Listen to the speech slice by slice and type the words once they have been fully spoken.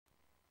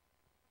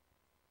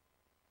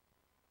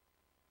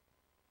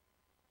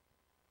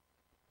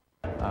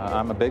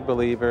I'm a big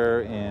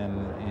believer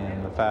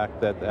in the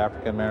fact that the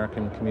African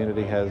American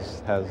community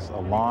has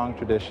a long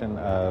tradition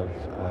of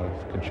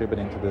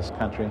contributing to this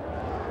country,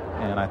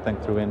 and I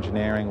think through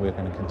engineering we're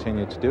going to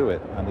continue to do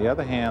it. On the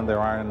other hand, there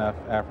aren't enough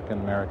African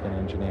American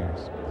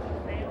engineers.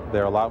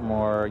 There are a lot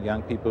more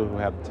young people who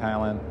have the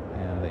talent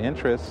and the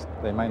interest.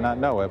 They might not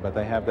know it, but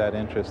they have that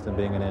interest in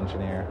being an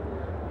engineer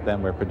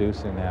than we're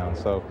producing now. And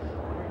so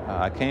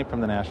I came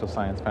from the National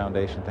Science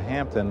Foundation to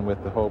Hampton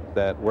with the hope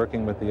that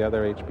working with the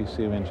other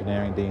HBCU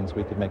engineering deans,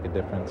 we could make a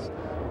difference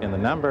in the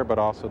number, but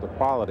also the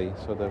quality,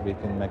 so that we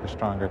can make a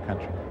stronger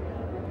country.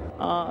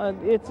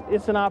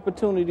 It's an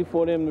opportunity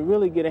for them to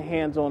really get a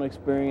hands-on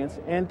experience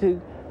and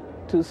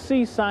to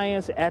see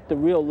science at the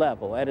real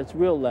level, at its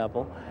real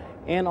level,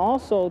 and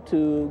also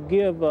to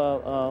give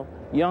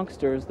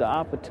youngsters the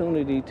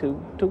opportunity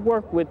to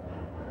work with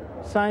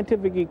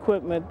scientific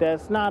equipment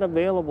that's not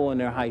available in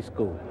their high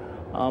school.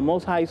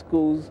 Most high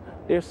schools,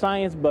 their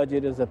science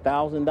budget is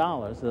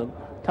 $1,000. The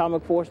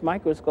atomic force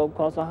microscope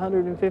costs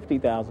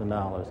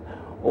 $150,000.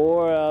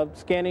 Or a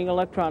scanning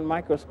electron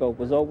microscope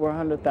was over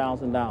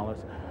 $100,000.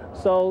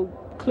 So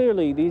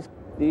clearly these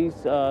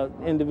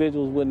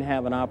individuals wouldn't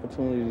have an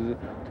opportunity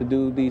to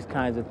do these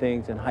kinds of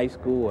things in high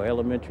school or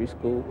elementary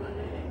school.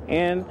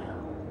 And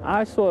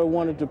I sort of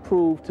wanted to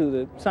prove to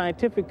the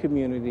scientific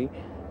community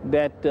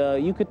that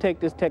you could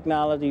take this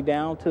technology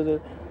down to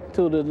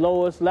the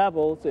lowest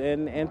levels,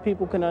 and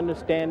people can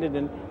understand it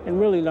and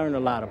really learn a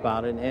lot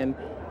about it and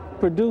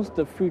produce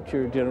the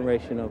future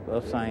generation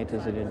of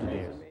scientists and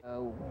engineers.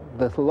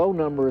 The low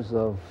numbers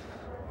of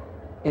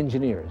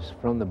engineers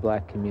from the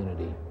black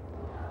community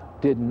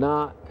did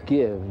not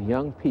give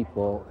young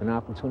people an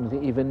opportunity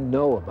to even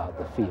know about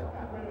the field.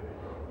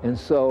 And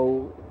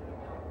so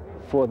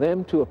for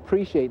them to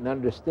appreciate and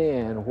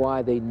understand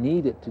why they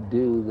needed to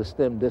do the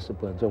STEM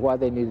disciplines, or why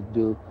they needed to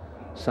do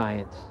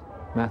science,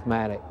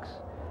 mathematics,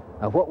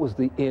 what was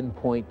the end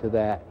point to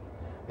that,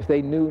 if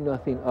they knew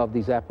nothing of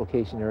these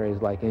application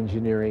areas like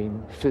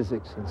engineering,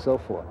 physics, and so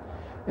forth.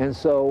 And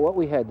so what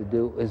we had to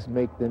do is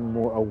make them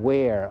more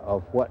aware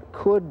of what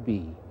could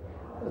be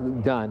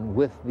done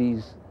with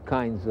these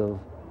kinds of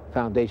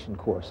foundation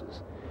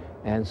courses.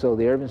 And so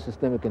the Urban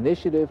Systemic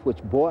Initiative,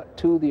 which brought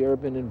to the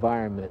urban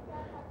environment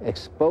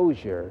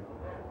exposure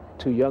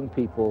to young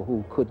people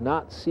who could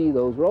not see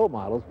those role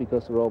models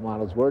because the role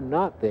models were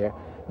not there,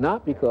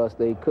 not because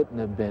they couldn't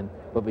have been,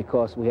 but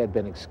because we had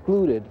been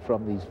excluded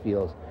from these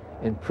fields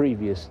in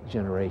previous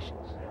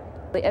generations.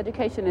 The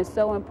education is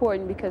so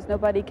important because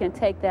nobody can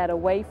take that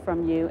away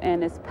from you,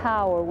 and it's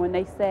power. When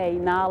they say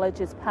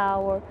knowledge is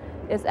power,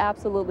 it's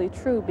absolutely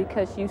true,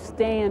 because you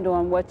stand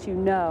on what you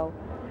know.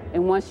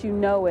 And once you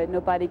know it,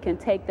 nobody can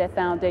take that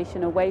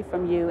foundation away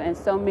from you. And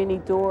so many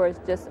doors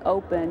just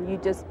open. You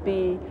just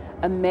be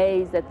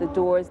amazed at the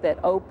doors that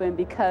open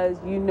because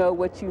you know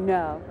what you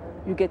know.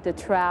 You get to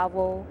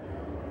travel.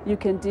 You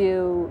can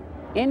do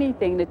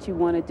anything that you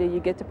want to do.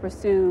 You get to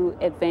pursue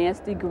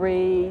advanced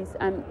degrees.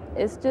 And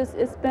it's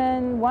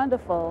been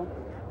wonderful.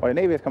 Well, the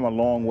Navy has come a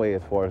long way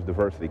as far as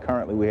diversity.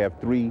 Currently, we have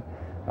 3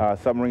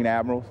 submarine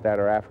admirals that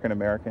are African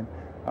American.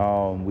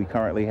 We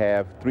currently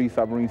have 3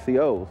 submarine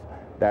COs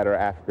that are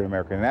African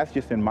American, and that's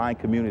just in my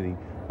community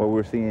where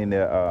we're seeing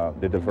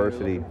the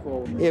diversity.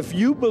 If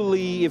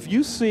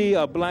you see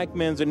a black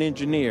man's an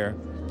engineer,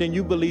 then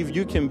you believe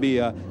you can be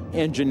an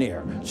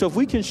engineer. So if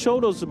we can show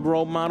those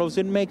role models,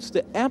 it makes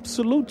the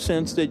absolute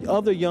sense that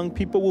other young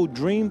people will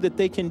dream that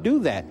they can do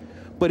that.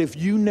 But if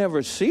you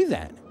never see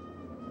that,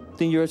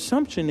 then your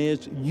assumption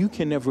is you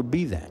can never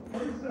be that.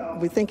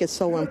 We think it's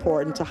so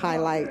important to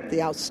highlight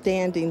the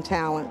outstanding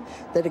talent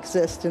that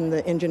exists in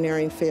the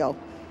engineering field.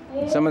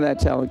 Some of that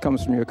talent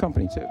comes from your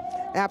company, too.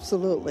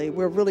 Absolutely.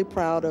 We're really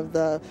proud of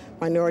the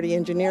minority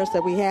engineers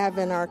that we have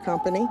in our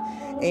company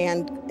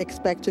and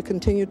expect to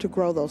continue to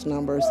grow those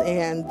numbers.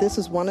 And this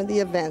is one of the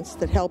events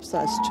that helps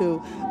us to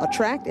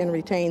attract and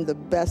retain the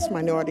best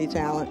minority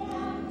talent.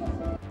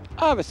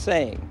 I have a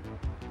saying,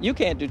 you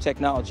can't do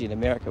technology in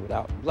America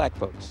without black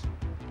folks.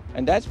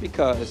 And that's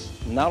because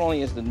not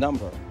only is the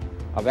number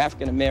of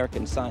African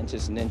American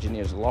scientists and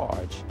engineers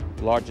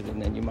larger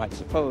than you might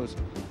suppose,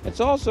 it's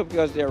also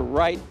because they're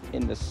right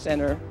in the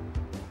center,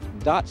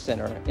 dot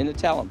center, in the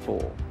talent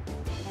pool,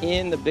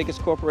 in the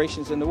biggest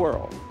corporations in the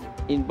world,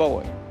 in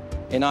Boeing,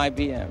 in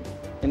IBM,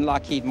 in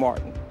Lockheed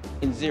Martin,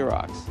 in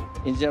Xerox,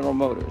 in General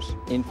Motors,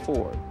 in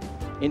Ford,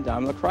 in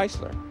Daimler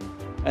Chrysler.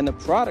 And the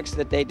products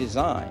that they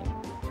design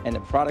and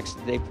the products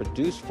that they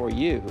produce for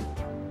you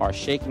are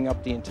shaking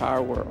up the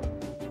entire world.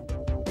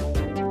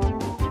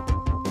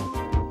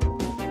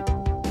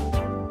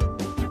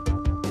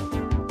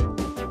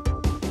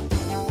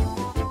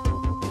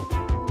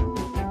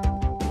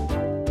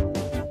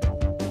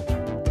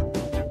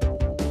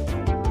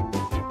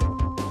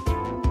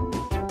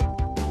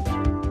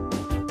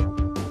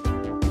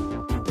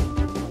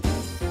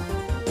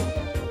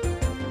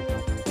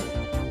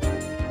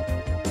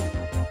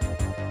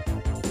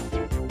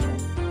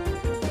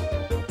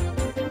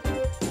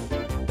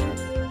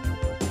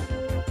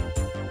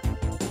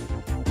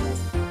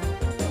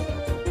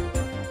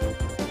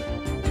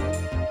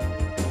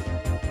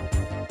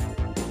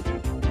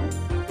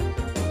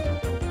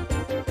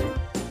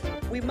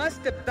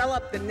 must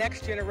develop the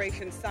next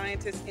generation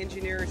scientists,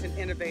 engineers, and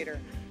innovators.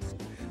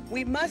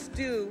 We must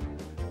do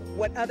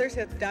what others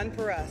have done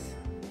for us.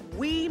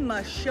 We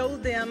must show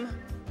them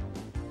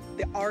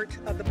the art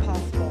of the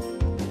possible.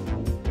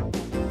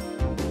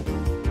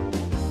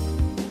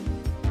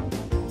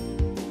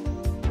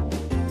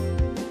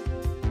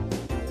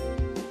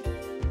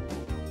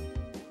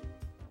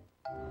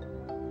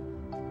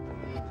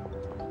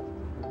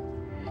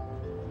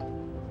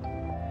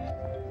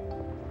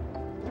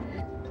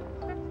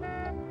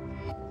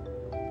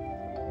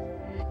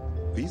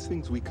 These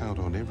things we count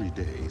on every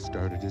day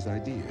started as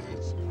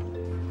ideas.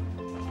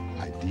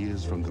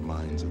 Ideas from the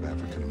minds of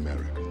African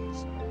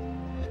Americans.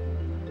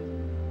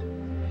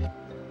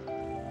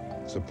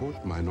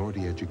 Support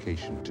minority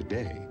education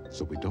today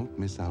so we don't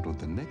miss out on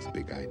the next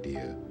big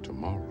idea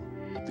tomorrow.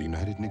 The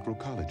United Negro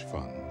College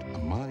Fund. A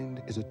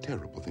mind is a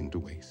terrible thing to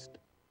waste.